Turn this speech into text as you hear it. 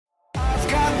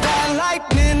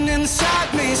lightning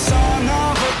inside me, son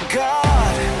of a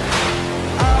god.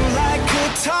 I'm like a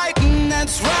titan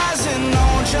that's rising,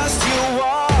 oh, just you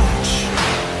watch.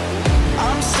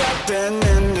 I'm stepping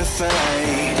into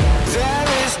fate, there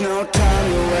is no time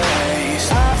to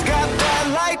waste. I've got that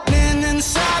lightning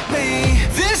inside me,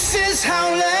 this is how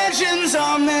legends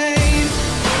are made.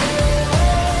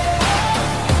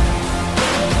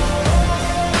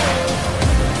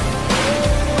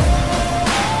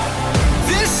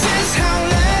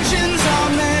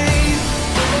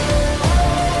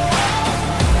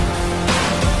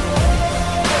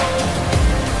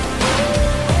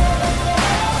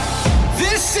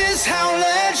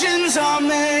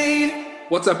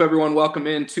 What's up, everyone? Welcome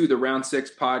into the Round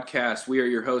 6 podcast. We are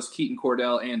your hosts, Keaton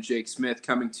Cordell and Jake Smith,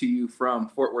 coming to you from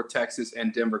Fort Worth, Texas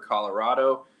and Denver,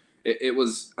 Colorado. It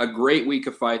was a great week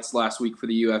of fights last week for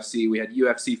the UFC. We had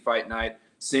UFC Fight Night,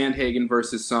 Sandhagen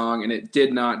versus Song, and it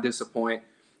did not disappoint.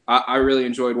 I really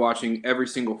enjoyed watching every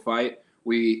single fight.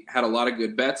 We had a lot of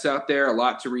good bets out there, a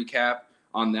lot to recap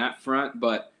on that front.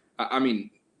 But, I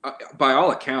mean, by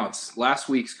all accounts, last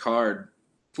week's card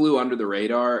flew under the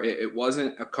radar. It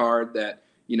wasn't a card that,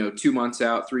 2 months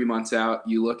out, 3 months out,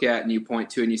 you look at and you point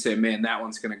to and you say, man, that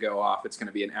one's going to go off. It's going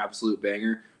to be an absolute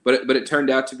banger. But it turned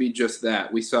out to be just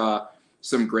that. We saw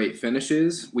some great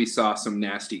finishes. We saw some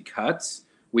nasty cuts.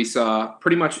 We saw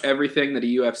pretty much everything that a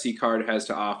UFC card has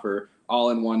to offer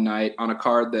all in one night on a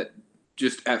card that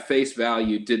just at face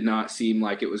value did not seem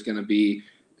like it was going to be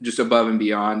just above and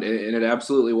beyond. And it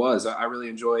absolutely was. I really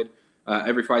enjoyed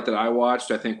every fight that I watched.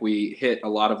 I think we hit a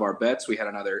lot of our bets. We had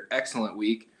another excellent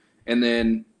week. And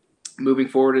then moving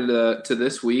forward to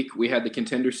this week, we had the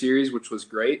Contender Series, which was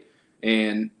great.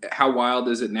 And how wild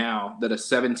is it now that a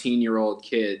 17-year-old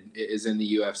kid is in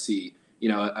the UFC?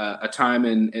 A time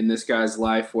in this guy's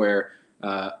life where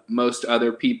most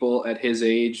other people at his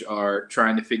age are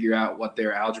trying to figure out what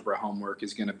their algebra homework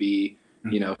is going to be,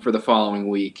 for the following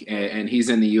week. And he's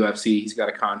in the UFC. He's got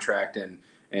a contract,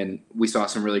 and we saw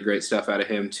some really great stuff out of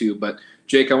him too. But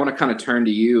Jake, I want to kind of turn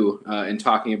to you in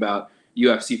talking about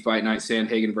UFC Fight Night,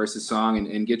 Sandhagen versus Song,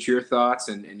 and get your thoughts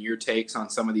and your takes on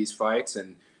some of these fights.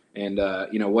 And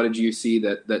what did you see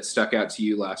that stuck out to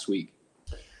you last week?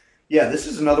 Yeah, this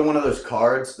is another one of those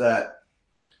cards that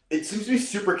it seems to be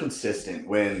super consistent.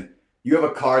 When you have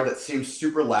a card that seems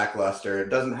super lackluster, it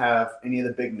doesn't have any of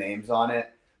the big names on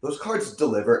it, those cards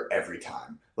deliver every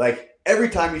time. Like, every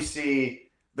time you see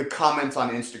the comments on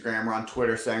Instagram or on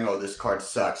Twitter saying, oh, this card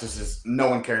sucks, no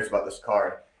one cares about this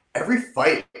card, every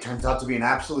fight turns out to be an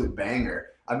absolute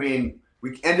banger. I mean,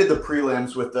 we ended the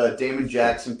prelims with the Damon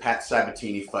Jackson-Pat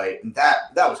Sabatini fight, and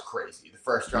that was crazy. The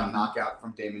first-round knockout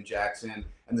from Damon Jackson,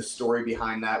 and the story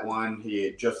behind that one. He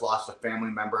had just lost a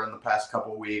family member in the past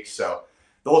couple weeks, so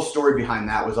the whole story behind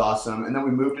that was awesome. And then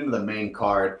we moved into the main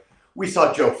card. We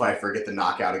saw Joe Pyfer get the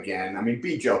knockout again. I mean,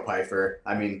 beat Joe Pyfer.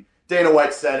 I mean, Dana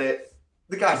White said it.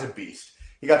 The guy's a beast.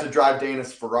 He got to drive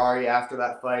Dana's Ferrari after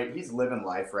that fight. He's living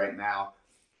life right now.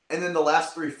 And then the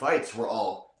last three fights were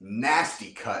all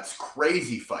nasty cuts,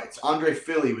 crazy fights. Andre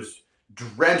Fili was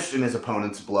drenched in his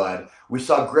opponent's blood. We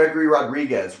saw Gregory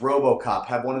Rodriguez, RoboCop,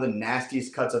 have one of the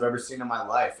nastiest cuts I've ever seen in my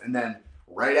life. And then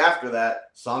right after that,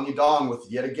 Song Yadong with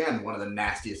yet again one of the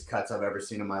nastiest cuts I've ever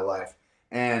seen in my life.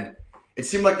 And it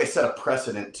seemed like they set a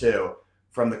precedent, too,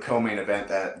 from the co-main event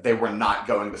that they were not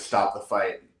going to stop the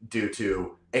fight due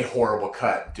to a horrible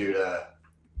cut due to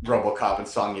RoboCop and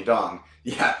Song Yadong.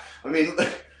 Yeah, I mean,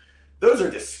 those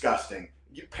are disgusting.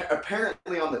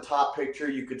 Apparently on the top picture,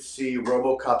 you could see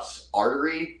RoboCop's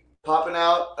artery popping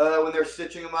out when they're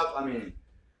stitching him up. I mean,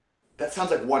 that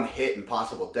sounds like one hit and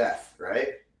possible death,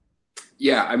 right?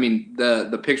 Yeah, I mean,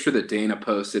 the picture that Dana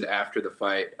posted after the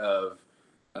fight of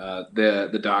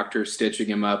the doctor stitching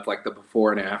him up, like the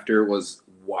before and after, was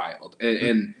wild.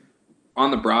 And on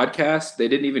the broadcast, they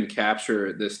didn't even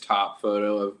capture this top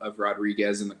photo of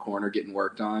Rodriguez in the corner getting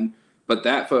worked on. But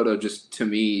that photo just, to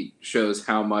me, shows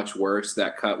how much worse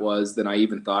that cut was than I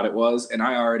even thought it was. And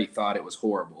I already thought it was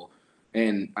horrible.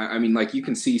 And, I mean, like, you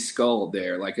can see skull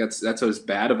there. Like, that's as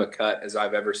bad of a cut as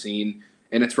I've ever seen.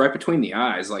 And it's right between the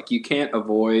eyes. Like, you can't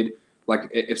avoid, like,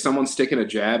 if someone's sticking a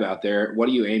jab out there, what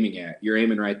are you aiming at? You're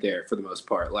aiming right there for the most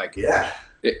part. Like, yeah,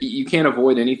 you can't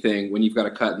avoid anything when you've got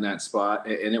a cut in that spot.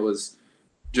 And it was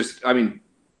just, I mean,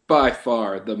 by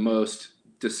far the most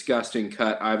disgusting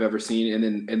cut I've ever seen.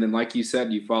 And then like you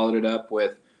said, you followed it up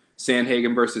with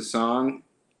Sandhagen versus Song.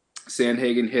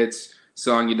 Sandhagen hits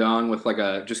Song Yadong with like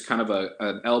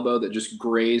an elbow that just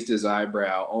grazed his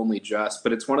eyebrow, only just.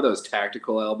 But it's one of those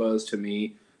tactical elbows to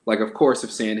me. Like, of course,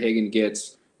 if Sandhagen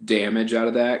gets damage out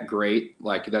of that, great.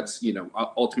 Like, that's,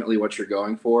 ultimately what you're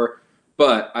going for.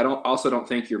 But I don't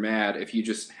think you're mad if you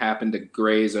just happen to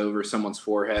graze over someone's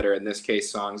forehead, or in this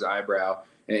case, Song's eyebrow,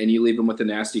 and you leave them with a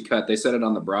nasty cut. They said it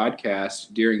on the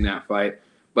broadcast during that fight,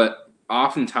 but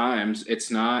oftentimes it's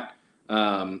not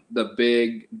the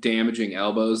big damaging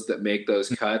elbows that make those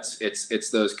cuts.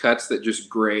 It's those cuts that just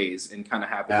graze and kind of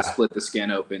happen to split the skin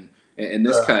open. And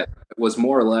this cut was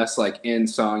more or less like in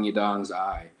Song Yadong's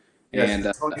eye. Yes, And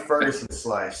the Tony Ferguson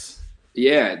slice.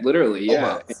 Yeah, literally,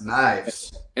 yeah. Oh, it's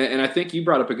nice. And I think you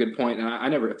brought up a good point, and I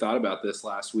never thought about this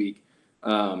last week,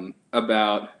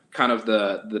 about kind of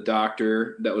the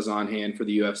doctor that was on hand for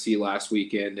the UFC last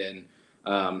weekend, and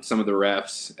some of the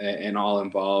refs and all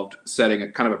involved setting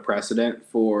a kind of a precedent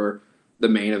for the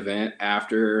main event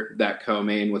after that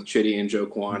co-main with Chidi and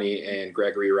Joquani and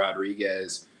Gregory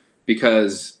Rodriguez,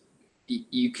 because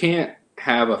you can't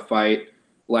have a fight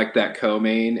like that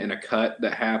co-main and a cut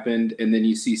that happened, and then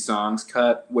you see Song's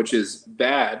cut, which is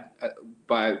bad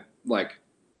by like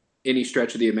any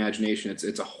stretch of the imagination.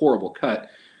 It's a horrible cut,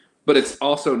 but it's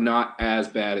also not as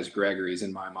bad as Gregory's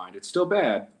in my mind. It's still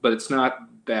bad, but it's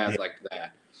not bad like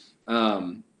that.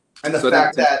 And the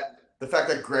fact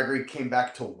that Gregory came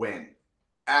back to win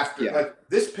after, like,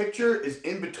 this picture is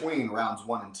in between rounds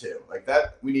 1 and 2. Like,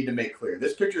 that we need to make clear.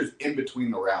 This picture is in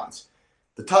between the rounds.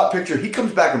 The top picture, he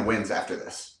comes back and wins after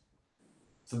this.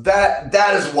 So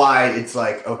that is why it's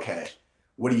like, okay,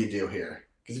 what do you do here?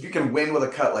 Because if you can win with a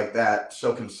cut like that,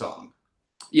 so can Song.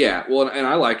 Yeah, well, and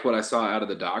I liked what I saw out of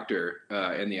the doctor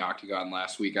in the octagon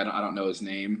last week. I don't know his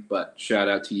name, but shout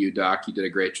out to you, Doc. You did a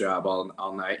great job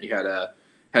all night. You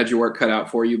had your work cut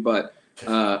out for you. But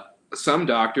some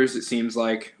doctors, it seems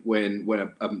like when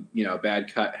a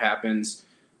bad cut happens,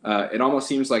 it almost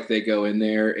seems like they go in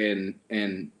there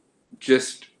and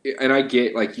just, and I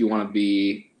get, like, you want to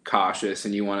be cautious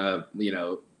and you want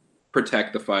to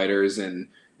protect the fighters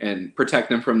and protect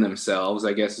them from themselves,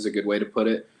 I guess is a good way to put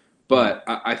it. But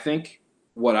I think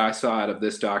what I saw out of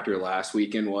this doctor last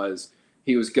weekend was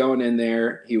he was going in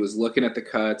there, he was looking at the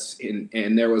cuts,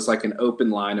 and there was like an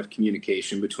open line of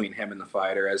communication between him and the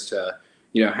fighter as to,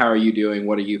 how are you doing?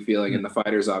 What are you feeling? And the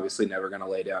fighter's obviously never going to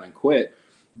lay down and quit.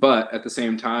 But at the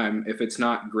same time, if it's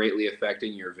not greatly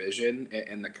affecting your vision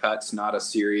and the cut's not a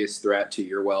serious threat to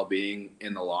your well-being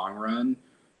in the long run,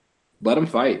 let them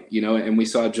fight, and we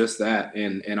saw just that.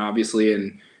 And obviously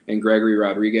in Gregory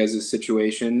Rodriguez's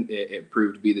situation, it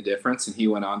proved to be the difference, and he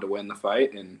went on to win the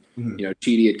fight. And,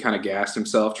 Chidi had kind of gassed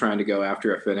himself trying to go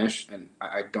after a finish, and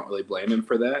I don't really blame him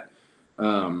for that.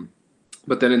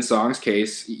 But then in Song's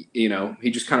case, he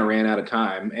just kind of ran out of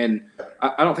time. And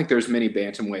I don't think there's many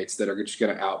bantamweights that are just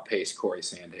going to outpace Corey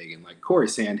Sandhagen. Like, Corey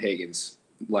Sandhagen's,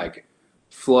 like,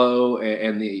 flow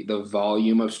and the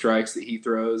volume of strikes that he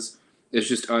throws is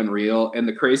just unreal. And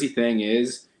the crazy thing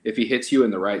is, if he hits you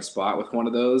in the right spot with one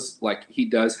of those, like, he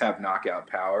does have knockout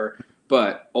power.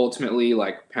 But ultimately,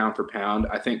 like, pound for pound,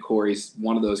 I think Corey's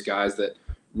one of those guys that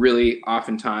really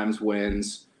oftentimes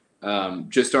wins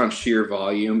just on sheer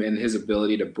volume and his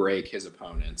ability to break his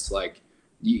opponents. Like,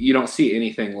 you don't see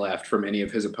anything left from any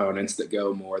of his opponents that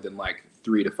go more than like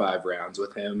 3 to 5 rounds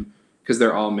with him, because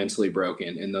they're all mentally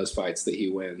broken in those fights that he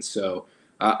wins. So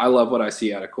I love what I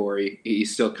see out of Corey.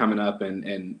 He's still coming up,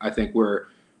 and I think we're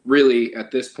really at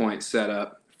this point set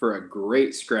up for a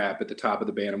great scrap at the top of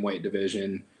the bantamweight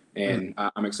division, and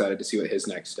I'm excited to see what his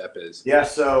next step is. Yeah,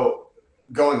 so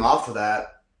going off of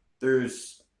that,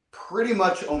 there's pretty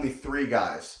much only 3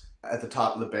 guys at the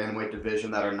top of the bantamweight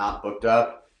division that are not booked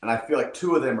up, and I feel like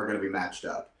 2 of them are going to be matched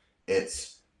up.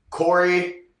 It's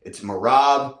Corey, it's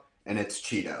Merab, and it's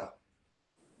Cheeto.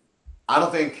 I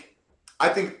think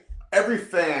every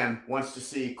fan wants to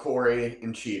see Corey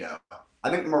and Cheeto. I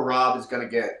think Merab is going to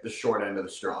get the short end of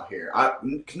the straw here.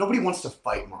 Because nobody wants to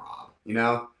fight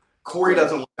Merab, Corey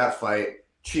doesn't want that fight.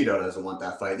 Cheeto doesn't want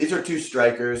that fight. These are 2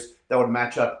 strikers that would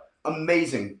match up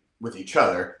amazing with each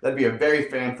other. That'd be a very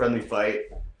fan-friendly fight.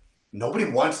 Nobody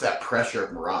wants that pressure of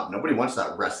Merab. Nobody wants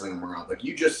that wrestling of Merab. Like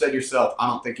you just said yourself, I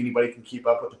don't think anybody can keep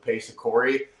up with the pace of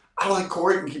Corey. I don't think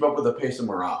Corey can keep up with the pace of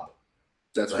Merab.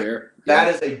 That's fair.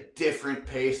 That is a different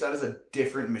pace. That is a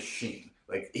different machine.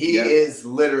 Like, he is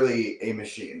literally a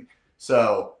machine.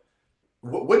 So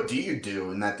what do you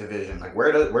do in that division? Like,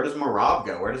 where does Merab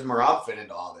go? Where does Merab fit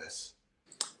into all this?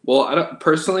 Well, I don't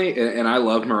personally, and I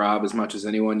love Merab as much as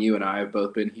anyone. You and I have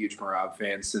both been huge Merab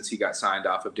fans since he got signed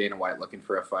off of Dana White looking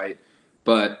for a fight.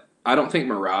 But I don't think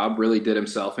Merab really did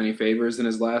himself any favors in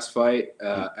his last fight.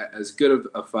 As good of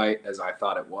a fight as I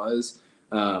thought it was,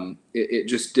 it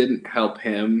just didn't help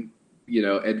him,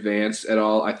 advance at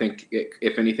all. I think,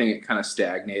 if anything, it kind of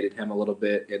stagnated him a little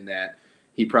bit, in that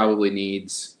he probably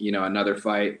needs, another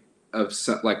fight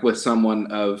with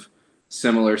someone of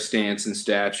similar stance and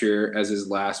stature as his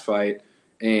last fight.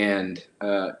 And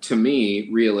to me,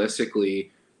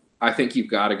 realistically, I think you've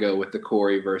got to go with the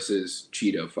Corey versus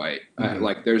Cheeto fight. Mm-hmm.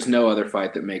 Like, there's no other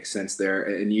fight that makes sense there.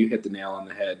 And you hit the nail on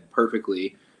the head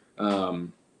perfectly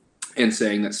in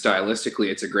saying that stylistically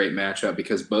it's a great matchup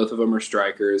because both of them are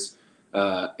strikers.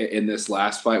 In this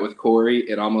last fight with Corey,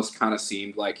 it almost kind of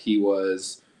seemed like he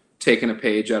was taking a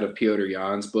page out of Piotr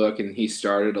Jan's book, and he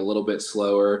started a little bit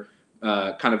slower,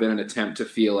 kind of in an attempt to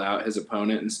feel out his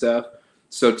opponent and stuff.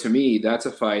 So to me, that's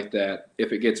a fight that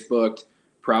if it gets booked,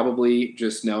 probably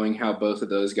just knowing how both of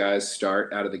those guys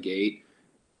start out of the gate,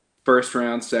 first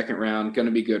round, second round, going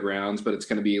to be good rounds, but it's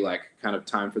going to be like kind of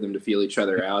time for them to feel each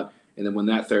other out. And then when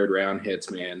that third round hits,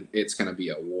 man, it's going to be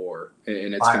a war,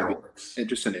 and it's going to be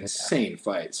just an insane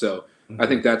fight. So I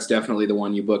think that's definitely the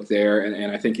one you book there.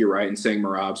 And I think you're right in saying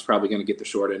Merab's probably going to get the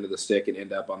short end of the stick and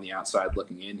end up on the outside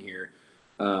looking in here.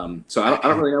 So I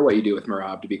don't really know what you do with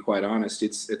Merab, to be quite honest.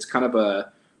 It's kind of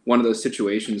one of those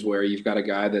situations where you've got a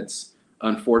guy that's,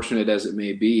 unfortunate as it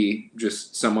may be,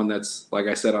 just someone that's, like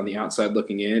I said, on the outside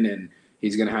looking in, and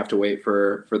he's going to have to wait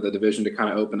for the division to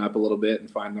kind of open up a little bit and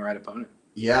find the right opponent.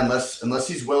 Yeah, unless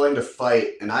he's willing to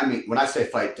fight, and I mean, when I say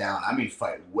fight down, I mean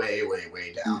fight way, way,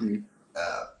 way down.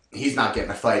 Mm-hmm. He's not getting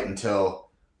a fight until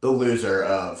the loser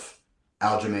of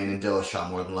Aljamain and Dillashaw,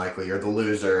 more than likely, or the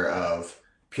loser of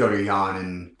Piotr Jan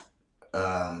and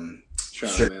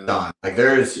Sean. Like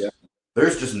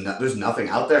there's nothing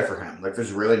out there for him. Like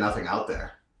there's really nothing out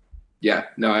there. Yeah,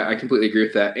 no, I completely agree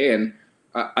with that, and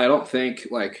I don't think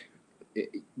like.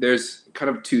 There's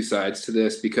kind of two sides to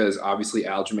this because obviously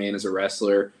Aljamain is a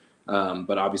wrestler,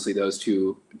 but obviously those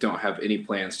two don't have any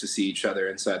plans to see each other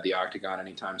inside the octagon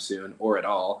anytime soon or at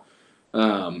all.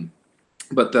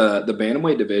 But the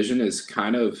bantamweight division is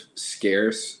kind of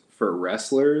scarce for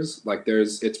wrestlers. Like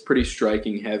it's pretty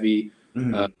striking heavy,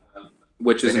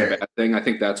 which isn't a bad thing. I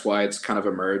think that's why it's kind of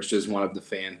emerged as one of the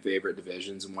fan favorite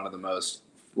divisions and one of the most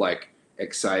like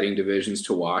exciting divisions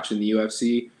to watch in the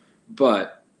UFC.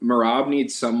 But Merab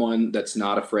needs someone that's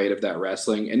not afraid of that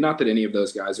wrestling, and not that any of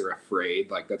those guys are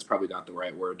afraid. Like that's probably not the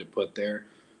right word to put there.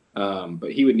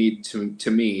 But he would need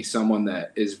to me someone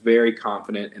that is very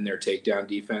confident in their takedown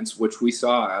defense, which we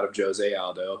saw out of Jose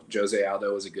Aldo. Jose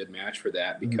Aldo was a good match for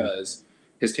that because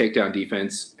his takedown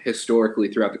defense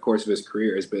historically throughout the course of his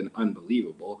career has been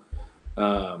unbelievable.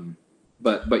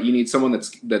 But you need someone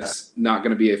that's not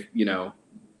going to be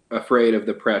afraid of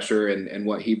the pressure and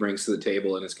what he brings to the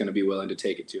table, and is going to be willing to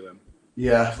take it to him.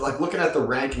 Yeah, like looking at the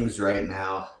rankings right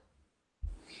now,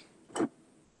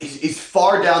 he's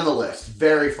far down the list,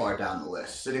 very far down the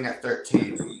list, sitting at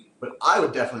 13. But I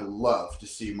would definitely love to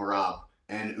see Merab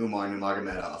and Umar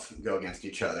Nurmagomedov go against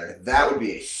each other. That would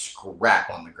be a scrap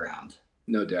on the ground.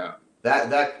 No doubt.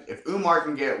 That if Umar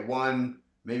can get one,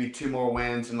 maybe two more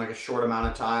wins in like a short amount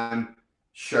of time,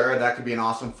 sure, that could be an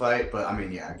awesome fight. But I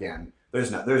mean, yeah, again,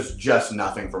 there's just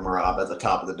nothing for Merab at the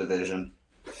top of the division.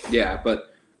 Yeah,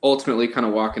 but ultimately kind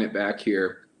of walking it back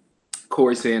here,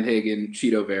 Corey Sandhagen,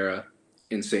 Cheeto Vera,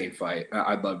 insane fight.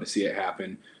 I'd love to see it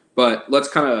happen. But let's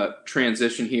kind of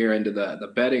transition here into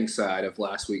the betting side of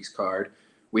last week's card.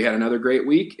 We had another great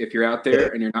week. If you're out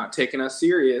there and you're not taking us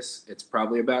serious, it's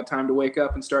probably about time to wake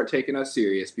up and start taking us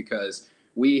serious because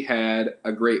we had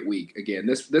a great week. Again,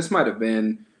 this might have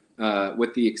been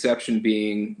with the exception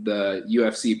being the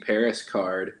UFC Paris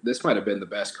card, this might have been the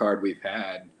best card we've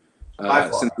had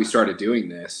since we started doing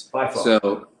this.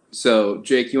 So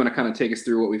Jake, you want to kind of take us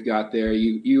through what we've got there?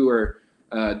 You were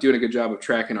doing a good job of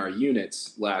tracking our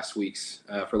units for last week's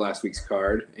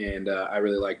card, and I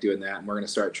really like doing that. And we're going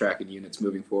to start tracking units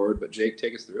moving forward. But Jake,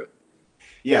 take us through it.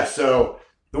 Yeah. So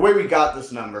the way we got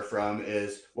this number from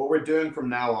is what we're doing from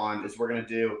now on is we're going to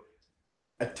do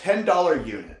a $10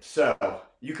 unit. So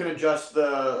you can adjust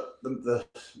the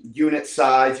unit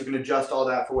size. You can adjust all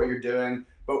that for what you're doing.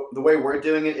 But the way we're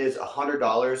doing it is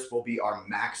 $100 will be our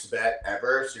max bet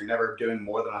ever. So you're never doing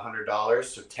more than $100.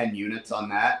 So 10 units on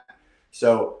that.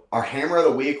 So our hammer of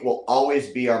the week will always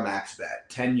be our max bet.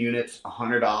 10 units,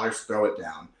 $100, throw it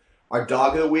down. Our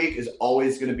dog of the week is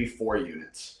always going to be 4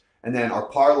 units. And then our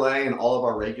parlay and all of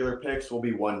our regular picks will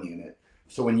be 1 unit.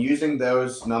 So when using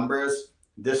those numbers,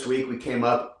 this week we came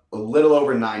up a little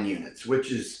over 9 units,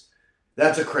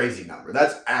 that's a crazy number.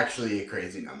 That's actually a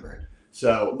crazy number.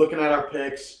 So looking at our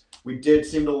picks, we did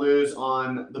seem to lose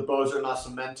on the Bozer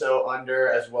Nascimento under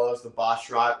as well as the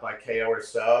Boshrot by KO or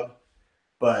sub.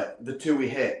 But the two we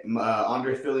hit,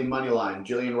 Andre Philly money line,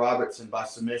 Jillian Robertson by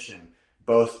submission,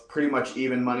 both pretty much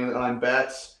even money line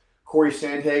bets. Corey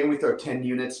Sandhagen, we throw 10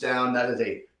 units down. That is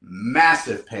a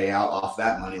massive payout off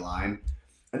that money line.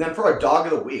 And then for our dog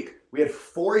of the week, we had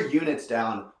 4 units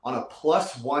down on a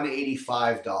plus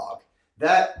 185 dog.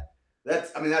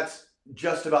 That's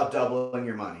just about doubling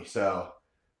your money. So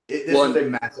this was a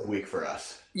massive week for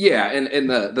us. Yeah, and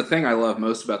the thing I love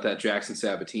most about that Jackson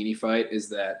Sabatini fight is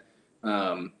that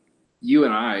you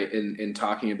and I, in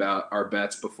talking about our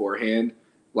bets beforehand,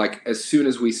 like as soon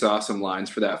as we saw some lines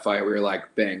for that fight, we were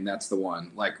like, "Bang, that's the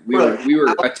one!" Like we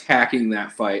were attacking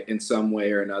that fight in some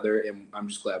way or another, and I'm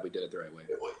just glad we did it the right way.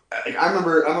 I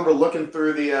remember looking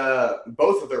through the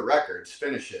both of their records,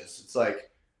 finishes. It's like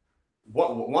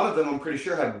one of them, I'm pretty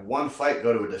sure, had one fight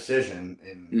go to a decision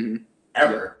in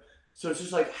ever. Yeah. So it's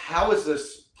just like, how is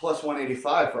this plus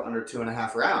 185 for under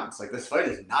 2.5 rounds? Like, this fight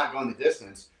is not going the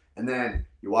distance. And then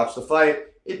you watch the fight,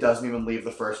 it doesn't even leave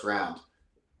the first round.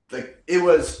 Like, it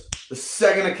was the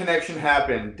second a connection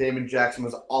happened, Damon Jackson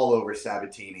was all over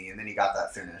Sabatini, and then he got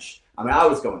that finish. I mean, I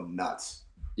was going nuts.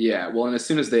 Yeah, well, and as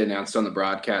soon as they announced on the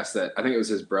broadcast that I think it was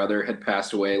his brother had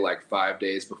passed away like 5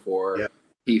 days before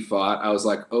he fought, I was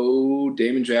like, oh,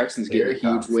 Damon Jackson's getting a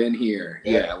huge win here.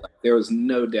 Yeah, like, there was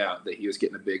no doubt that he was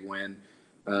getting a big win.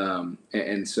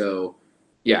 And so,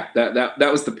 yeah, that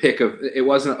was the pick of – it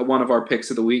wasn't one of our picks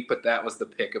of the week, but that was the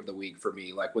pick of the week for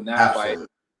me. Like, when that fight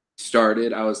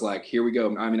started, I was like, here we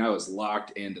go. I mean, I was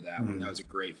locked into that one. That was a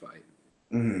great fight.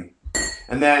 Mm-hmm.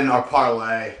 And then our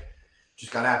parlay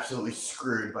just got absolutely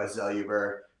screwed by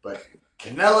Zelluber. But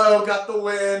Canelo got the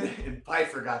win and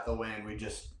Pfeiffer got the win. We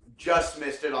just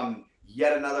missed it on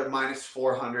yet another minus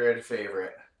 400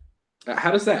 favorite. How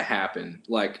does that happen?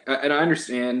 Like, and I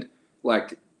understand,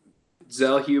 like,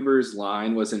 Zellhuber's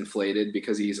line was inflated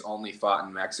because he's only fought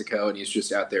in Mexico and he's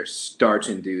just out there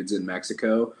starching dudes in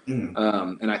Mexico. And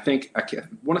I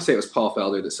want to say it was Paul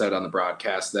Felder that said on the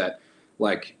broadcast that,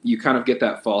 like, you kind of get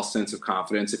that false sense of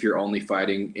confidence if you're only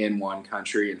fighting in one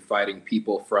country and fighting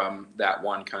people from that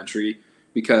one country,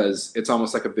 because it's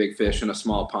almost like a big fish in a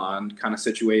small pond kind of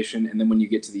situation. And then when you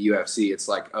get to the UFC, it's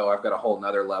like, oh, I've got a whole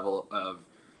nother level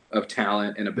of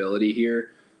talent and ability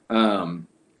here.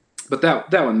 But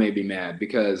that one made me mad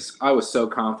because I was so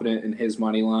confident in his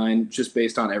money line just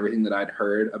based on everything that I'd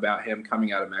heard about him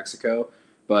coming out of Mexico.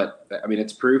 But, I mean,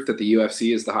 it's proof that the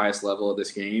UFC is the highest level of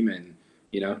this game. And,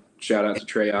 you know, shout out to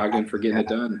Trey Ogden for getting it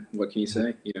done. What can you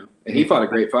say? You know, and he fought a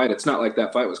great fight. It's not like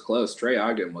that fight was close. Trey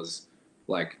Ogden was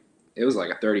like, it was like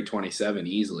a 30-27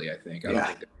 easily, I think. I don't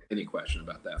think there's any question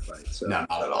about that fight. So no,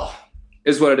 not at all.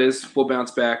 Is what it is. We'll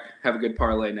bounce back. Have a good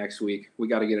parlay next week. We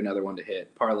got to get another one to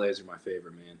hit. Parlays are my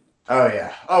favorite, man. Oh,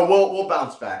 yeah. Oh, we'll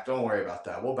bounce back. Don't worry about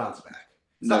that. We'll bounce back.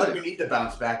 It's not like we need to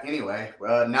bounce back anyway.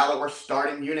 Now that we're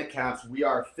starting unit counts, we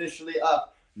are officially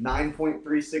up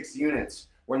 9.36 units.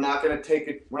 We're not going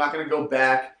to go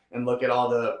back and look at all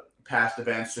the past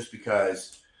events just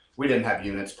because we didn't have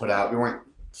units put out. We weren't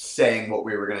saying what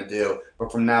we were going to do.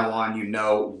 But from now on, you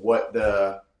know what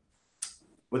the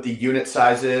unit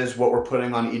size is, what we're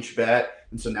putting on each bet.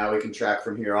 And so now we can track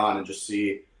from here on and just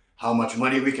see how much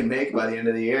money we can make by the end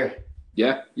of the year.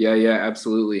 Yeah,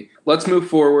 absolutely. Let's move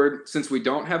forward. Since we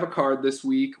don't have a card this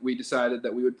week, we decided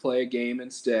that we would play a game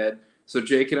instead. So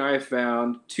Jake and I have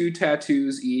found 2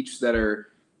 tattoos each that are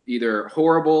either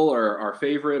horrible or our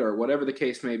favorite or whatever the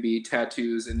case may be,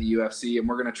 tattoos in the UFC, and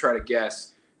we're going to try to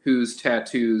guess whose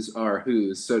tattoos are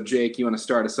whose. So Jake, you want to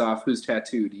start us off? Whose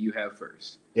tattoo do you have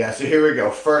first? Yeah, so here we go.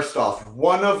 First off,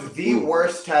 one of the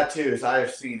worst tattoos I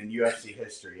have seen in UFC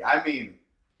history. I mean,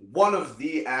 one of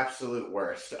the absolute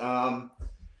worst. That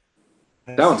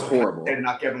one's horrible. And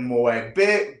not give him away.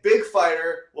 Big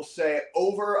fighter, we'll say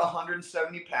over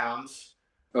 170 pounds.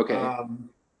 Okay.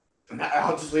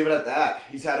 I'll just leave it at that.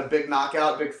 He's had a big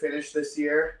knockout, big finish this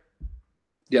year.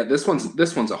 Yeah, this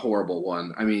one's a horrible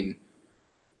one. I mean,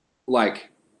 like,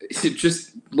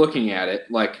 just looking at it,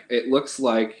 like, it looks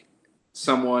like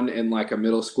someone in like a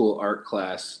middle school art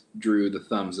class drew the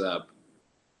thumbs up.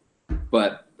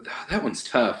 But that one's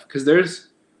tough because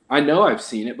I know I've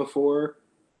seen it before,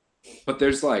 but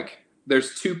there's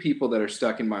 2 people that are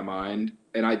stuck in my mind,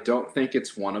 and I don't think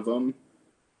it's one of them.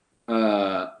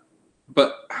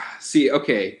 But see,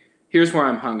 okay, here's where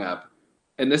I'm hung up,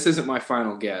 and this isn't my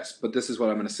final guess, but this is what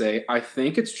I'm going to say. I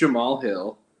think it's Jamal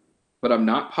Hill, but I'm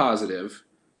not positive.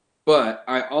 But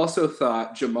I also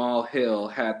thought Jamal Hill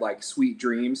had like Sweet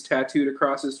Dreams tattooed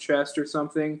across his chest or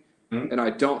something, and I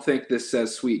don't think this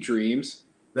says Sweet Dreams.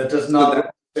 That does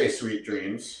not say Sweet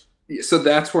Dreams. So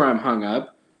that's where I'm hung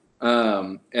up.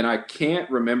 And I can't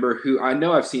remember who. I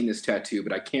know I've seen this tattoo,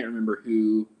 but I can't remember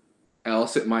who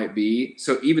else it might be.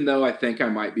 So even though I think I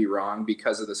might be wrong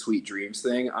because of the Sweet Dreams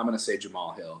thing, I'm going to say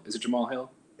Jamal Hill. Is it Jamal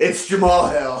Hill? It's Jamal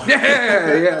Hill.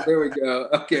 Yeah, there we go.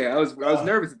 Okay, I was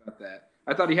nervous about that.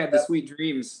 I thought he had the Sweet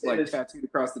Dreams like tattooed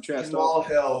across the chest. Jamal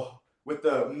Hill with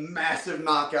the massive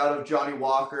knockout of Johnny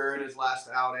Walker in his last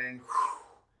outing.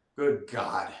 Good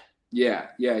God. Yeah.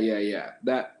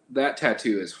 That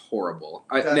tattoo is horrible.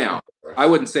 I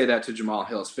wouldn't say that to Jamal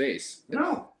Hill's face.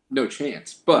 No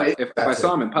chance. But if I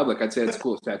saw him in public, I'd say it's the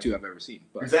coolest tattoo I've ever seen.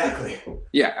 But, exactly.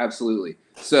 Yeah, absolutely.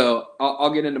 So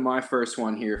I'll get into my first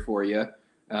one here for you,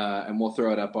 and we'll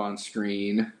throw it up on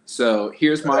screen. So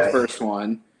here's my first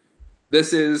one.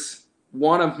 This is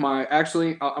one of my –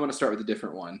 actually, I'm going to start with a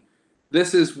different one.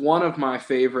 This is one of my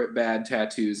favorite bad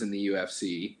tattoos in the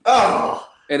UFC. Oh!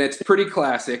 And it's pretty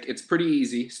classic. It's pretty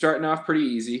easy. Starting off pretty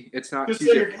easy. It's not too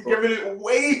difficult. You're giving it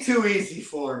way too easy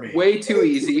for me. Way too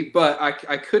easy, but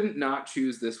I couldn't not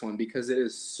choose this one because it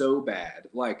is so bad.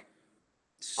 Like,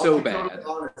 so bad. Totally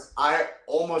honest, I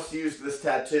almost used this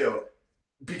tattoo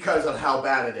because of how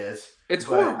bad it is. It's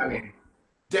horrible. I mean,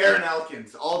 Darren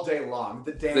Elkins all day long.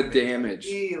 The damage.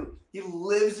 He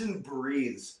lives and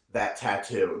breathes that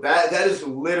tattoo. That is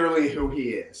literally who he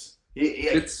is.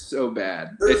 It's so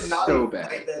bad. It's so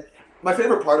bad. My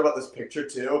favorite part about this picture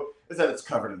too is that it's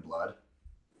covered in blood.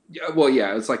 Yeah, well,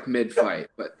 yeah, it's like mid-fight,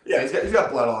 but yeah, he's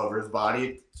got blood all over his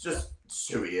body. It's just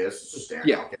who he is. It's just Darren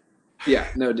Elkins. Yeah,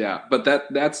 no doubt. But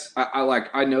that's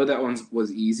I know that one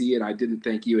was easy, and I didn't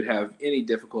think you would have any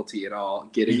difficulty at all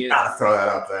getting it. You gotta throw that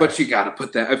up there. But you gotta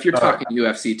put that if you're talking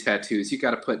UFC tattoos, you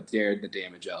gotta put Darren the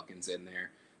Damage Elkins in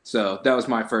there. So that was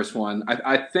my first one.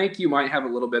 I think you might have a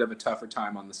little bit of a tougher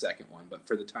time on the second one, but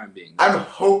for the time being. I'm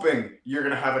hoping you're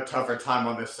going to have a tougher time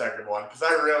on this second one because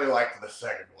I really liked the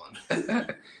second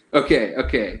one.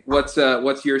 Okay.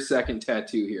 What's your second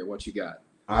tattoo here? What you got?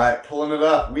 All right, pulling it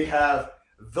up. We have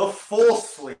the full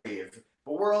sleeve,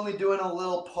 but we're only doing a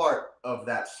little part of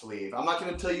that sleeve. I'm not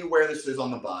going to tell you where this is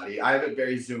on the body. I have it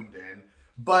very zoomed in,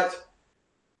 but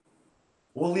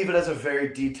we'll leave it as a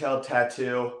very detailed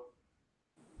tattoo.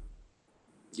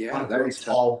 Yeah, on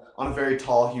a very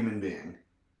tall human being.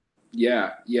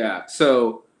 Yeah.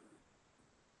 So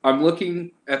I'm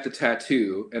looking at the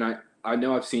tattoo, and I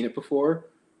know I've seen it before,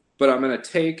 but I'm going to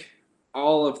take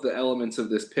all of the elements of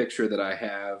this picture that I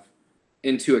have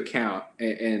into account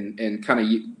and kind of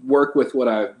work with what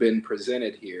I've been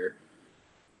presented here.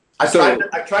 I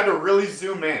tried to really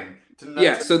zoom in.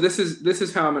 So this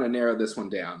is how I'm going to narrow this one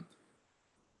down.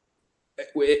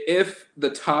 If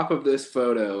the top of this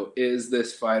photo is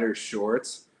this fighter's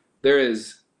shorts, there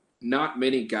is not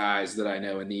many guys that I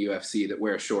know in the UFC that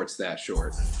wear shorts that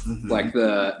short. Mm-hmm. Like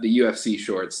the UFC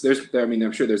shorts.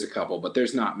 I'm sure there's a couple, but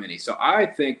there's not many. So I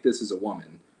think this is a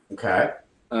woman. Okay.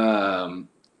 And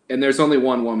there's only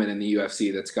one woman in the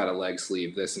UFC that's got a leg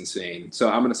sleeve this insane. So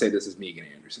I'm going to say this is Megan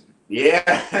Anderson. Yeah.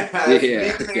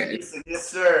 Okay. Yes,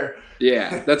 sir.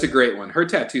 Yeah, that's a great one. Her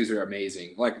tattoos are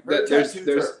amazing. Like tattoos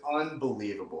are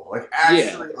unbelievable. Like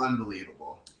actually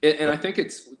unbelievable. And I think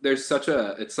it's such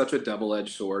a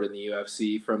double-edged sword in the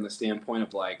UFC from the standpoint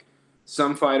of like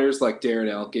some fighters like Darren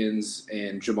Elkins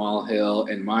and Jamal Hill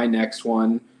and my next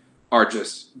one are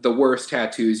just the worst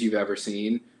tattoos you've ever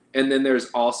seen. And then there's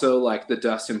also like the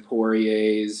Dustin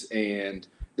Poiriers and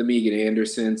the Megan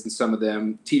Andersons and some of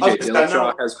them. TJ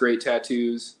Dillashaw has great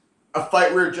tattoos. A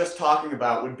fight we were just talking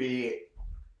about would be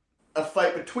a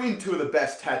fight between two of the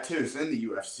best tattoos in the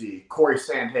UFC, Corey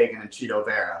Sandhagen and Cheeto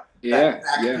Vera. That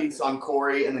back piece on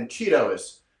Corey, and then Cheeto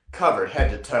is covered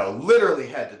head to toe, literally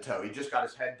head to toe. He just got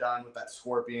his head done with that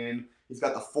scorpion. He's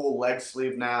got the full leg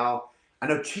sleeve now. I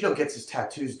know Cheeto gets his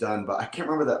tattoos done, but I can't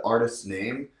remember that artist's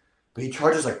name. But he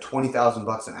charges like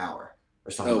 $20,000 an hour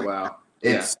or something. Oh wow!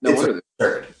 It's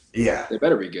absurd. Yeah, they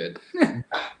better be good. I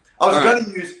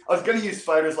was gonna use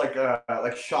fighters like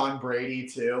Sean Brady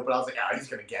too, but I was like, he's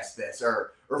gonna guess this,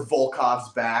 or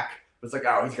Volkov's back. It's like,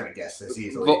 he's gonna guess this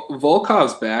easily.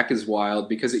 Volkov's back is wild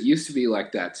because it used to be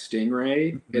like that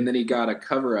stingray, and then he got a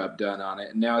cover up done on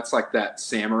it, and now it's like that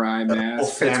samurai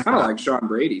mask. It's kind of like Sean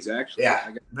Brady's actually.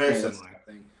 Yeah, very similar.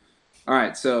 All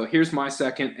right, so here's my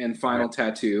second and final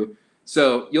tattoo.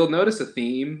 So you'll notice a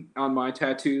theme on my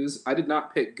tattoos. I did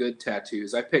not pick good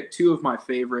tattoos. I picked two of my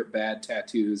favorite bad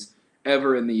tattoos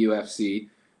ever in the UFC.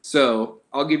 So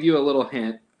I'll give you a little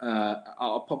hint.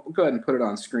 I'll go ahead and put it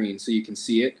on screen so you can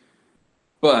see it.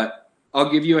 But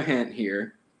I'll give you a hint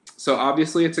here. So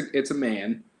obviously it's a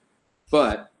man,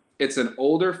 but it's an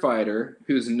older fighter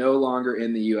who's no longer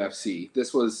in the UFC.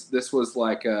 This was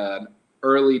like an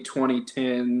early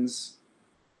 2010s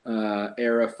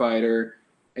era fighter.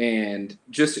 And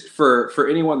just for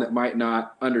anyone that might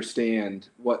not understand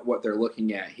what they're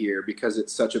looking at here, because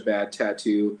it's such a bad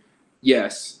tattoo,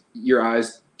 yes, your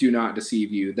eyes do not deceive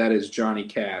you. That is Johnny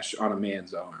Cash on a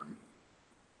man's arm.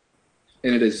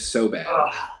 And it is so bad.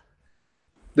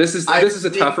 This is a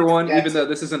tougher one, tattoo. even though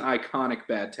this is an iconic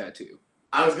bad tattoo.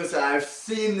 I was gonna say I've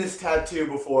seen this tattoo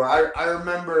before. I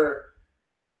remember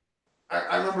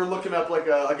looking up like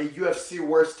a UFC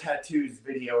worst tattoos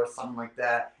video or something like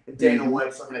that. And Dana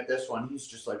White's looking at this one. He's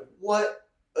just like, "What?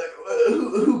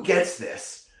 Who gets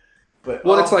this?" But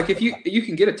it's like if you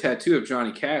can get a tattoo of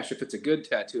Johnny Cash if it's a good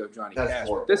tattoo of Johnny Cash.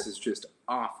 Horrible. But this is just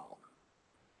awful.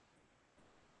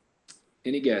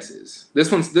 Any guesses?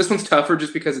 This one's tougher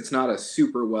just because it's not a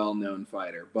super well known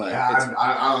fighter. But yeah,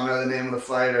 I don't know the name of the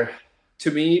fighter.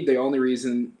 To me, the only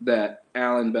reason that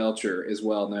Alan Belcher is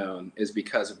well known is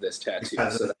because of this tattoo.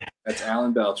 So that's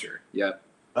Alan Belcher. Yep.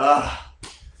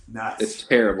 Nuts. It's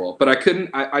terrible. But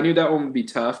I knew that one would be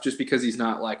tough just because he's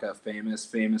not like a famous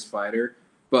fighter.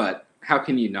 But how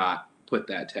can you not put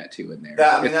that tattoo in there?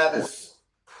 That is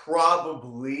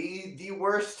probably the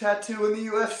worst tattoo in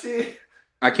the UFC.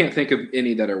 I can't think of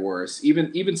any that are worse.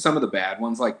 Even some of the bad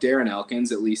ones, like Darren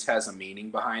Elkins, at least has a meaning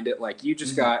behind it. Like you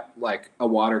just got like a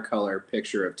watercolor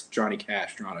picture of Johnny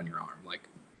Cash drawn on your arm. Like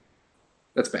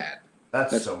that's bad.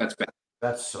 That's bad.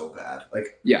 That's so bad.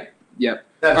 Like yep.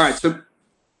 All right, so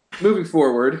moving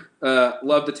forward,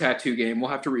 love the tattoo game. We'll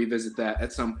have to revisit that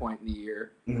at some point in the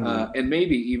year, and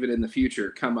maybe even in the future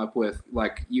come up with,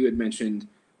 like you had mentioned,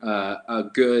 a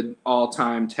good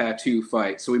all-time tattoo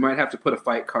fight. So we might have to put a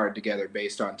fight card together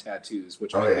based on tattoos,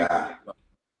 which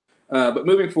but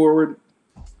moving forward,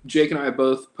 Jake and I have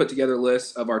both put together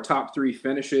lists of our top 3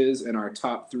 finishes and our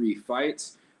top 3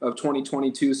 fights of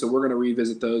 2022. So we're going to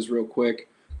revisit those real quick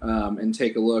and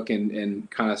take a look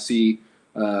and kind of see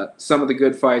some of the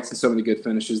good fights and some of the good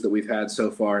finishes that we've had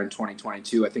so far in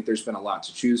 2022. I think there's been a lot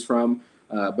to choose from.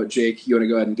 But Jake, you want to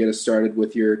go ahead and get us started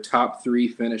with your top 3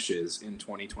 finishes in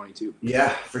 2022? Yeah,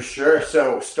 for sure.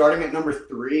 So starting at number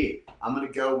 3, I'm going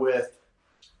to go with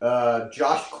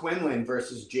Josh Quinlan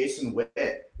versus Jason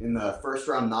Witt in the first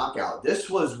round knockout. This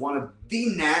was one of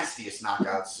the nastiest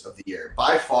knockouts of the year,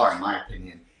 by far, in my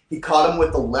opinion. He caught him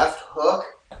with the left hook,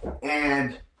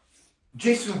 and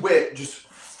Jason Witt just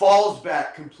falls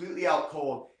back completely out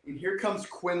cold. And here comes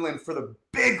Quinlan for the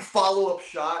big follow-up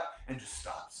shot and just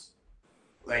stops.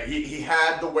 Like, he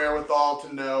had the wherewithal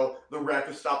to know the ref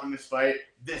is stopping this fight.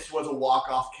 This was a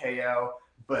walk-off KO.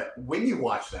 But when you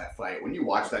watch that fight, when you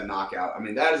watch that knockout, I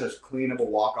mean, that is as clean of a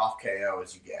walk-off KO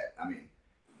as you get. I mean,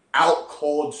 out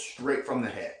cold, straight from the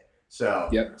hit. So,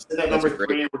 so at number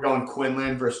 3, we're going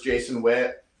Quinlan versus Jason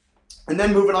Witt. And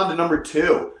then moving on to number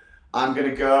 2, I'm going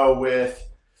to go with,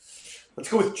 let's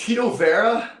go with Chito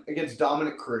Vera against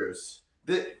Dominic Cruz.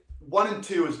 1 and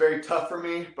 2 is very tough for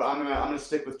me, but I'm gonna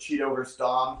stick with Cheeto versus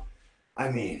Dom. I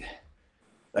mean,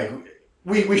 like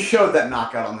we showed that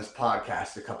knockout on this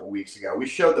podcast a couple weeks ago. We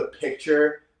showed the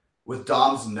picture with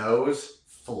Dom's nose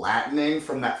flattening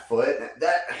from that foot.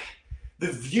 That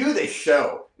the view they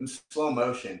show in slow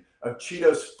motion of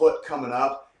Cheeto's foot coming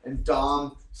up and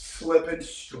Dom slipping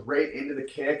straight into the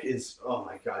kick is, oh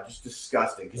my god, just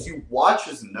disgusting. Because you watch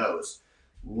his nose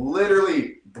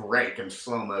literally break in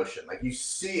slow motion. Like you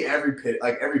see every bit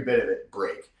of it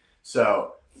break.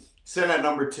 So sitting at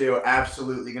number 2,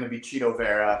 absolutely going to be Chito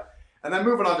Vera. And then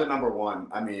moving on to number 1.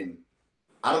 I mean,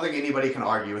 I don't think anybody can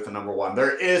argue with the number 1.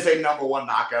 There is a number 1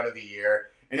 knockout of the year,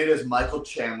 and it is Michael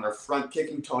Chandler front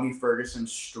kicking Tony Ferguson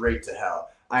straight to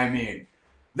hell. I mean,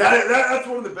 that's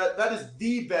one of the best. That is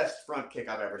the best front kick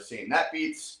I've ever seen. That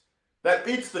beats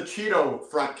the Chito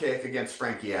front kick against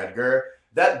Frankie Edgar.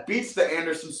 That beats the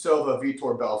Anderson Silva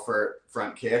Vitor Belfort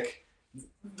front kick.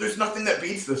 There's nothing that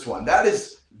beats this one. That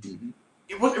is,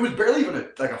 it was barely even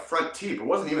a front teep. It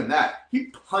wasn't even that. He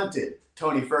punted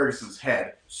Tony Ferguson's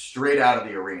head straight out of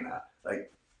the arena.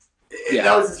 Like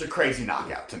that was just a crazy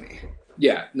knockout to me.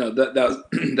 Yeah, no, that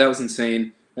was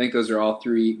insane. I think those are all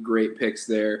 3 great picks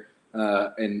there,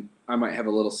 and I might have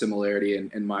a little similarity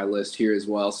in my list here as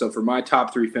well. So for my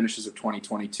top 3 finishes of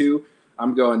 2022.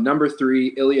 I'm going number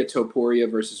 3, Ilia Topuria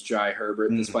versus Jai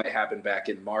Herbert. This fight happened back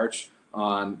in March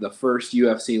on the first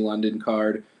UFC London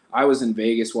card. I was in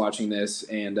Vegas watching this,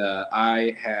 and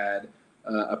I had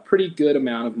a pretty good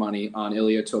amount of money on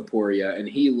Ilia Topuria, and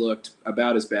he looked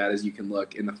about as bad as you can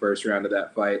look in the first round of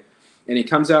that fight. And he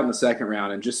comes out in the second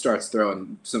round and just starts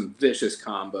throwing some vicious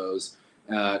combos,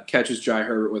 catches Jai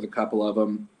Herbert with a couple of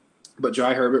them. But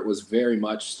Jai Herbert was very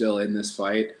much still in this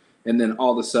fight, and then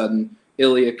all of a sudden,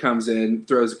 Ilia comes in,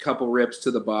 throws a couple rips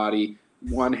to the body,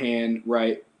 one hand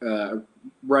right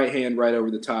hand right over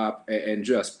the top, and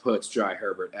just puts Jai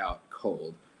Herbert out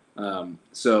cold.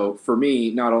 So for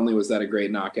me, not only was that a great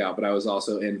knockout, but I was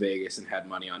also in Vegas and had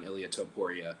money on Ilia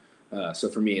Topuria. So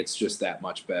for me, it's just that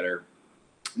much better.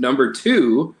 Number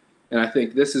 2, and I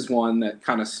think this is one that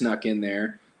kind of snuck in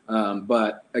there.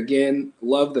 But again,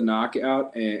 love the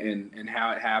knockout and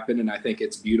how it happened, and I think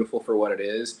it's beautiful for what it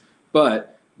is.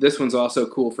 But this one's also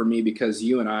cool for me because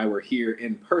you and I were here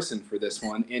in person for this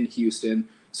one in Houston.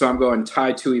 So I'm going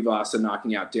Tai Tuivasa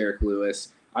knocking out Derek Lewis.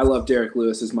 I love Derek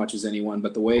Lewis as much as anyone,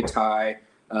 but the way Tai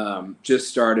just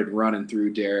started running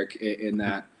through Derek in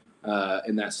that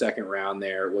second round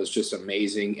there was just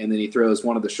amazing. And then he throws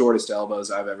one of the shortest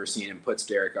elbows I've ever seen and puts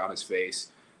Derek on his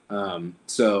face.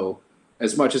 So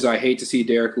as much as I hate to see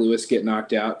Derek Lewis get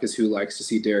knocked out, because who likes to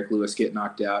see Derek Lewis get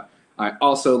knocked out, I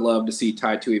also love to see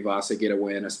Tai Tuivasa get a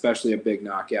win, especially a big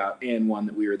knockout and one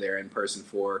that we were there in person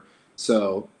for.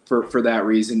 So for that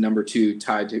reason, number 2,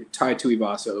 Tai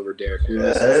Tuivasa over Derek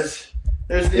Lewis.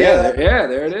 There's there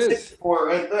it is. For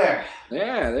right there.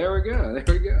 Yeah, there we go.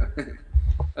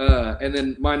 And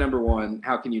then my number 1,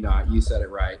 how can you not? You said it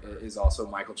right. Is also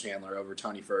Michael Chandler over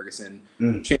Tony Ferguson.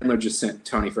 Chandler just sent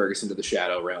Tony Ferguson to the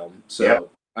shadow realm. So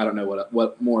I don't know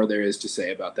what more there is to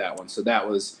say about that one. So that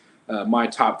was my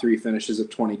top 3 finishes of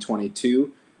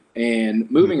 2022.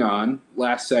 And moving on,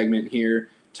 last segment here,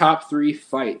 top 3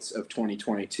 fights of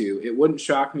 2022. It wouldn't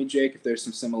shock me, Jake, if there's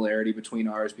some similarity between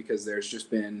ours because there's just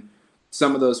been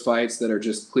some of those fights that are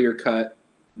just clear-cut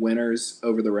winners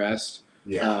over the rest.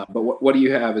 Yeah. But what do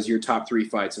you have as your top 3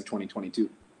 fights of 2022?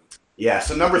 Yeah,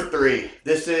 so number 3,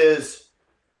 this is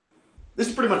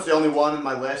pretty much the only one on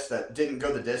my list that didn't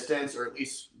go the distance, or at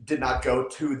least did not go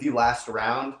to the last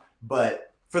round.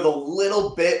 But for the little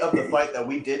bit of the fight that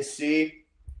we did see,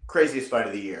 craziest fight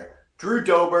of the year. Drew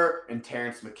Dober and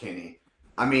Terrence McKinney.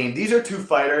 I mean, these are 2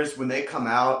 fighters, when they come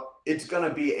out, it's going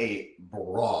to be a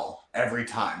brawl every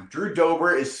time. Drew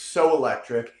Dober is so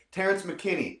electric. Terrence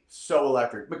McKinney, so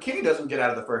electric. McKinney doesn't get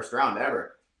out of the first round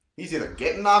ever. He's either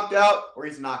getting knocked out or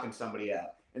he's knocking somebody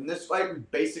out. In this fight, we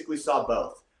basically saw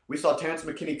both. We saw Terrence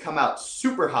McKinney come out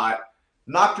super hot,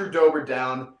 knock Drew Dober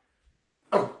down.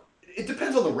 Oh, it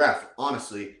depends on the ref,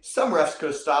 honestly. Some refs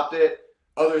could have stopped it.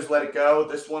 Others let it go.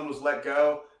 This one was let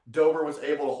go. Dober was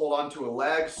able to hold on to a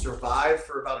leg, survive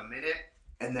for about a minute,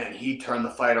 and then he turned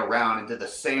the fight around and did the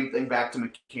same thing back to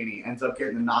McKinney. Ends up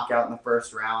getting the knockout in the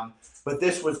first round. But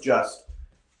this was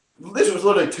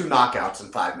literally 2 knockouts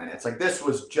in 5 minutes. Like, this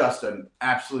was just an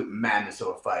absolute madness of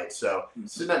a fight. So,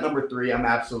 sitting at number 3, I'm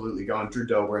absolutely going Drew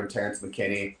Dober and Terrence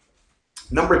McKinney.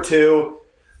 Number 2,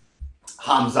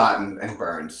 Hamzat and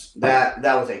Burns. That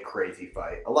was a crazy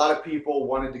fight. A lot of people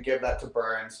wanted to give that to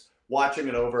Burns. Watching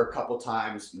it over a couple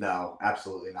times, no,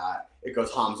 absolutely not. It goes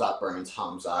Hamzat, Burns,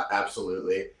 Hamzat,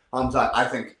 absolutely. Hamzat, I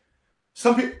think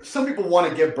some people want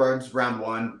to give Burns round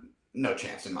 1. No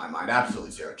chance in my mind.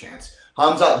 Absolutely 0 chance.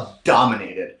 Hamzat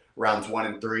dominated rounds 1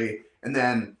 and 3. And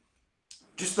then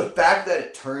just the fact that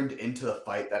it turned into the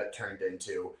fight that it turned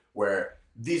into, where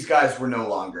these guys were no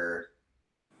longer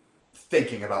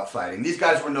thinking about fighting. These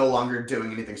guys were no longer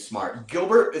doing anything smart.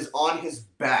 Gilbert is on his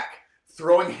back,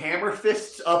 throwing hammer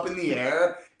fists up in the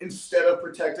air instead of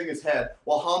protecting his head,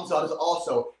 while Hamzat is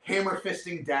also hammer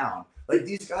fisting down. Like,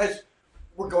 these guys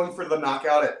were going for the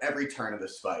knockout at every turn of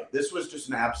this fight. This was just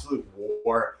an absolute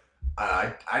war.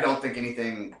 I don't think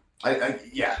anything.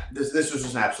 This was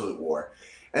just an absolute war.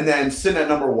 And then sitting at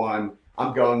number 1,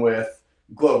 I'm going with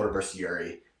Glover versus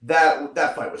Yuri.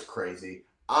 That fight was crazy.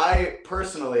 I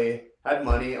personally had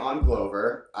money on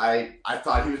Glover. I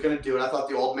thought he was going to do it. I thought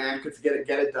the old man could get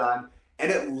it done.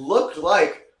 And it looked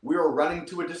like we were running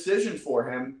to a decision for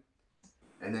him.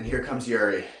 And then here comes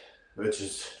Yuri, which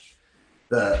is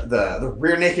the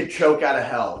rear naked choke out of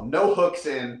hell. No hooks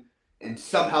in, and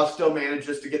somehow still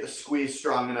manages to get the squeeze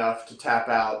strong enough to tap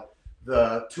out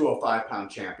the 205-pound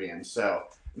champion. So,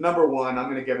 number 1, I'm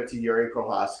going to give it to Yuri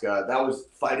Prochazka. That was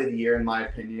fight of the year, in my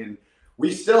opinion.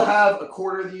 We still have a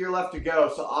quarter of the year left to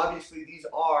go, so obviously these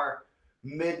are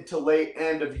mid to late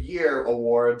end of year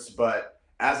awards, but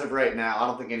as of right now, I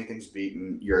don't think anything's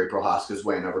beaten Yuri Prochazka's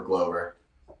win over Glover.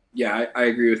 Yeah, I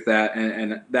agree with that,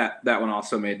 and that one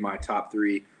also made my top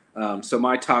 3. So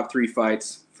my top 3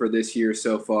 fights for this year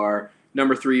so far,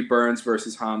 number 3, Burns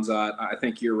versus Hamzat. I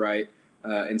think you're right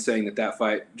in saying that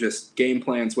fight, just game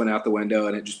plans went out the window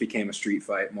and it just became a street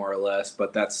fight more or less,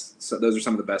 but those are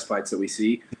some of the best fights that we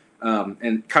see.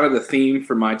 And kind of the theme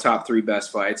for my top 3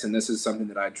 best fights, and this is something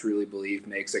that I truly believe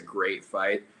makes a great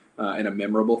fight and a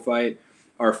memorable fight,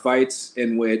 are fights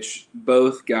in which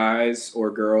both guys or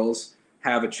girls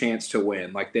have a chance to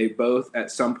win. Like, they both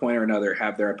at some point or another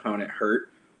have their opponent hurt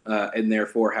and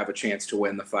therefore have a chance to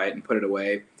win the fight and put it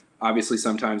away. Obviously,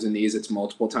 sometimes in these, it's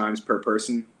multiple times per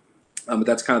person. But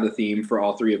that's kind of the theme for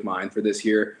all 3 of mine for this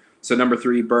year. So number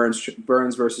 3, Burns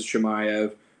versus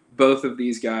Chimaev. Both of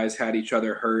these guys had each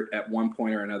other hurt at one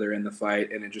point or another in the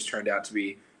fight, and it just turned out to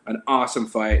be an awesome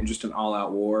fight and just an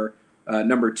all-out war.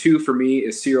 Number 2 for me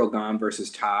is Cyril Gane versus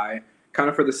Ty, kind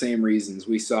of for the same reasons.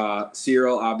 We saw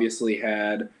Cyril obviously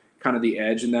had kind of the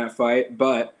edge in that fight,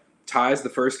 but Ty's the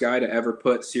first guy to ever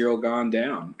put Cyril Gane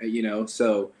down,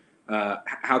 so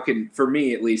how can, for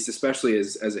me at least, especially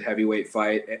as a heavyweight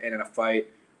fight and in a fight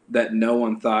that no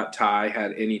one thought Ty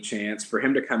had any chance, for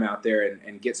him to come out there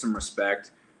and get some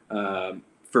respect,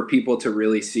 for people to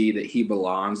really see that he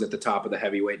belongs at the top of the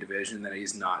heavyweight division, that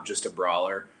he's not just a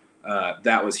brawler.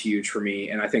 That was huge for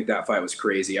me, and I think that fight was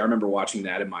crazy. I remember watching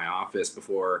that in my office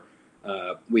before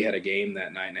we had a game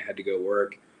that night and I had to go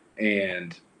work,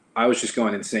 and I was just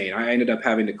going insane. I ended up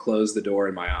having to close the door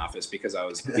in my office because I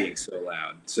was being so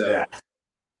loud. So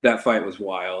That fight was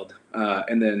wild.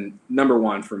 And then number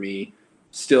 1 for me,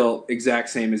 still exact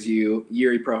same as you,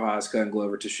 Yuri Prochazka and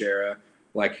Glover Teixeira.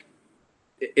 Like,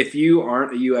 if you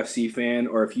aren't a UFC fan,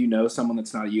 or if you know someone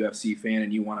that's not a UFC fan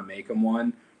and you want to make them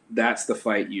one, that's the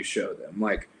fight you show them.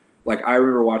 Like I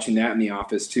remember watching that in the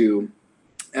office too,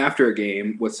 after a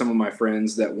game with some of my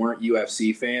friends that weren't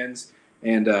UFC fans.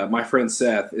 And my friend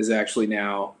Seth is actually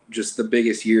now just the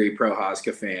biggest Yuri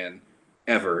Prochazka fan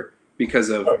ever because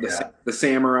of the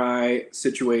samurai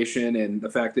situation and the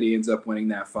fact that he ends up winning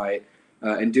that fight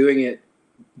and doing it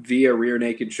via rear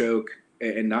naked choke,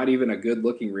 and not even a good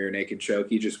looking rear naked choke.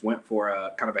 He just went for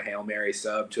a kind of a Hail Mary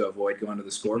sub to avoid going to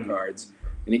the scorecards.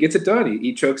 And he gets it done.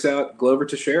 He chokes out Glover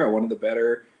Teixeira, one of the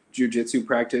better jiu-jitsu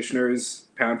practitioners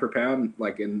pound for pound,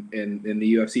 like in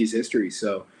the UFC's history.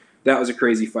 So that was a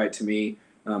crazy fight to me.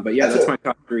 But yeah, that's my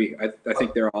top 3. I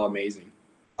think they're all amazing.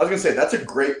 I was going to say, that's a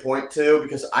great point too,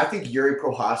 because I think Yuri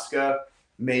Prochazka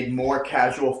made more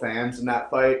casual fans in that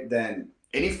fight than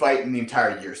any fight in the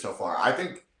entire year so far. I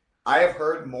think I have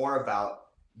heard more about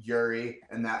Yuri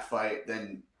in that fight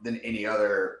than any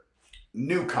other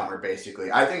newcomer,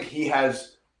 basically. I think he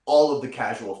has all of the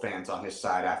casual fans on his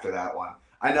side after that one.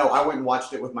 I know I went and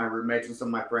watched it with my roommates and some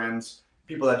of my friends,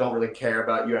 people that don't really care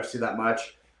about UFC that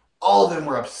much. All of them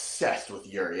were obsessed with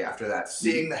Yuri after that.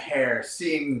 Seeing the hair,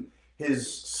 seeing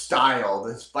his style,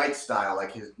 his fight style,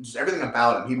 like just everything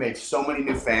about him. He made so many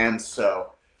new fans.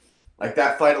 So, like,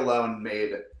 that fight alone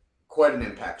made quite an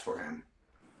impact for him.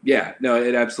 Yeah, no,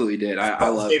 it absolutely did. I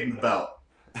love saving the belt.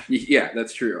 Yeah,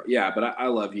 that's true. Yeah, but I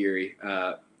love Yuri,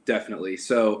 definitely.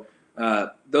 So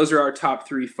those are our top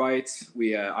 3 fights.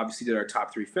 We obviously did our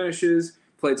top 3 finishes,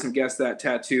 played some Guess That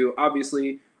Tattoo,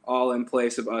 obviously all in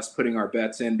place of us putting our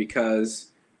bets in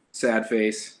because, sad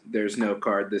face, there's no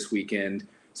card this weekend.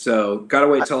 So got to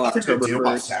wait till October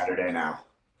 1st. Saturday now.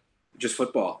 Just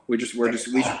football.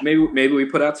 Maybe we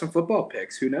put out some football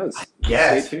picks. Who knows?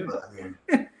 Yes. Stay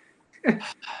tuned.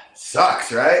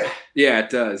 Sucks, right? Yeah, it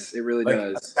does. It really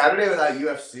does. Saturday without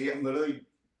UFC, I'm literally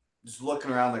just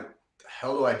looking around like, the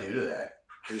hell do I do today?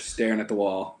 You're just staring at the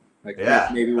wall. Like,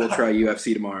 maybe we'll try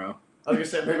UFC tomorrow. I was going to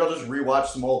say, maybe I'll just rewatch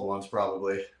some old ones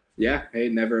probably. Yeah, hey,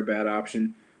 never a bad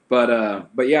option. But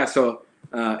yeah, so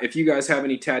if you guys have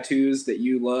any tattoos that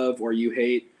you love or you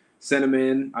hate, send them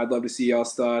in. I'd love to see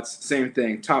y'all's thoughts. Same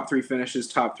thing, top 3 finishes,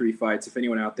 top 3 fights. If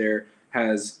anyone out there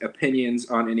has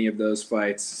opinions on any of those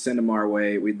fights, send them our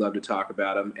way. We'd love to talk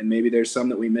about them. And maybe there's some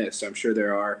that we missed. I'm sure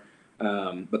there are.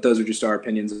 But those are just our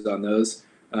opinions on those.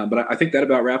 But I think that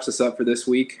about wraps us up for this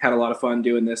week. Had a lot of fun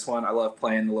doing this one. I love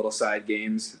playing the little side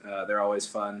games. They're always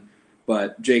fun.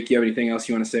 But Jake, you have anything else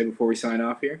you want to say before we sign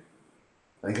off here?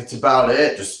 I think that's about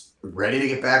it. Just ready to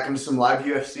get back into some live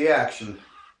UFC action.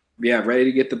 Yeah, ready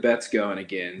to get the bets going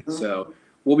again. So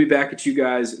we'll be back at you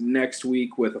guys next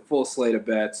week with a full slate of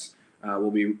bets.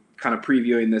 We'll be kind of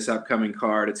previewing this upcoming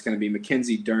card. It's going to be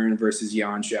Mackenzie Dern versus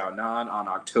Yan Xiaonan on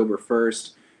October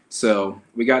 1st. So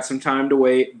we got some time to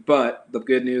wait, but the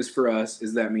good news for us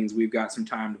is that means we've got some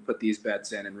time to put these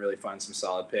bets in and really find some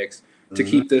solid picks to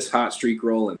keep this hot streak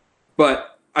rolling.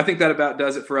 But I think that about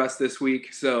does it for us this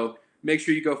week. So make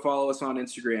sure you go follow us on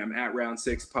Instagram at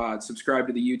Round6Pod. Subscribe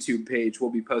to the YouTube page. We'll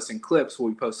be posting clips.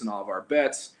 We'll be posting all of our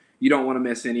bets. You don't want to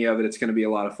miss any of it. It's going to be a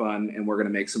lot of fun, and we're going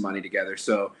to make some money together.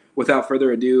 So without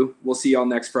further ado, we'll see y'all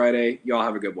next Friday. Y'all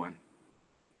have a good one.